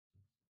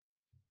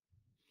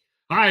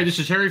Hi, this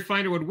is Harry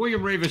Feiner with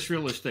William Ravis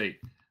Real Estate,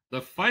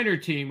 the Feiner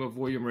team of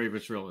William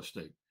Ravis Real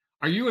Estate.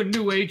 Are you a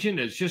new agent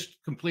that's just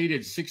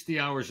completed 60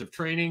 hours of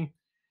training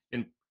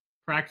in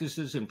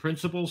practices and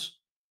principles?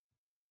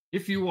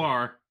 If you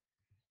are,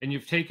 and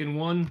you've taken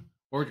one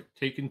or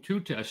taken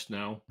two tests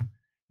now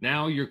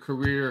your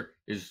career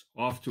is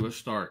off to a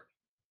start.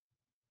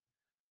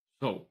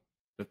 So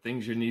the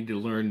things you need to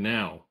learn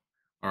now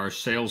are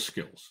sales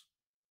skills.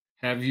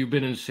 Have you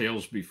been in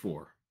sales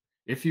before?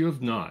 If you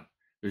have not,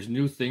 there's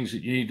new things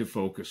that you need to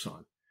focus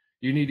on.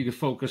 You need to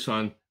focus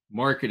on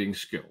marketing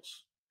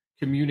skills,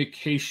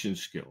 communication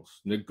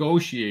skills,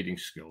 negotiating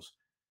skills,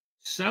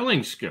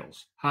 selling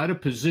skills, how to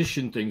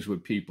position things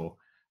with people,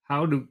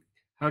 how to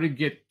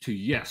get to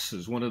yes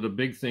is one of the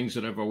big things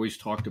that I've always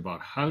talked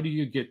about. How do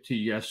you get to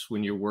yes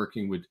when you're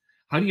working with,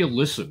 how do you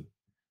listen?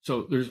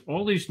 So there's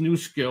all these new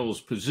skills,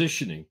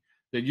 positioning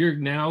that you're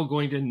now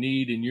going to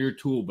need in your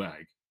tool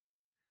bag.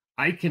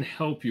 I can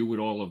help you with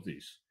all of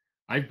these.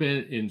 I've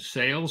been in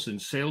sales and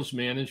sales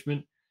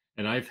management,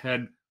 and I've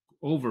had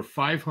over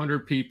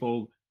 500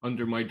 people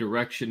under my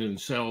direction in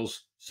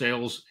sales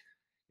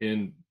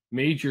in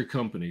major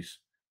companies.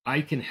 I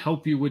can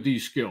help you with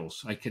these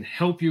skills. I can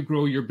help you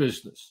grow your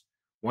business.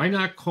 Why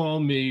not call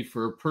me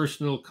for a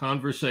personal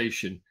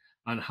conversation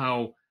on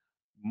how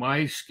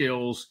my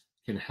skills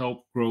can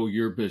help grow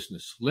your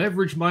business?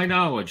 Leverage my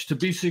knowledge to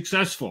be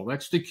successful.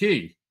 That's the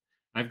key.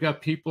 I've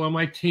got people on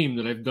my team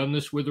that I've done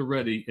this with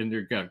already, and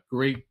they've got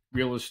great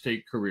real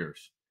estate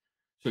careers.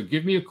 So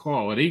give me a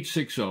call at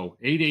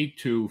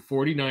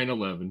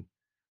 860-882-4911,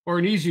 or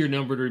an easier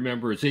number to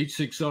remember is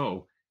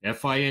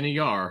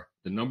 860-FINER,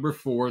 the number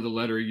 4, the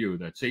letter U.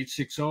 That's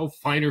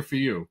 860-FINER for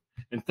you.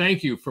 And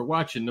thank you for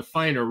watching the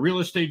Feiner Real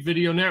Estate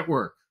Video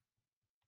Network.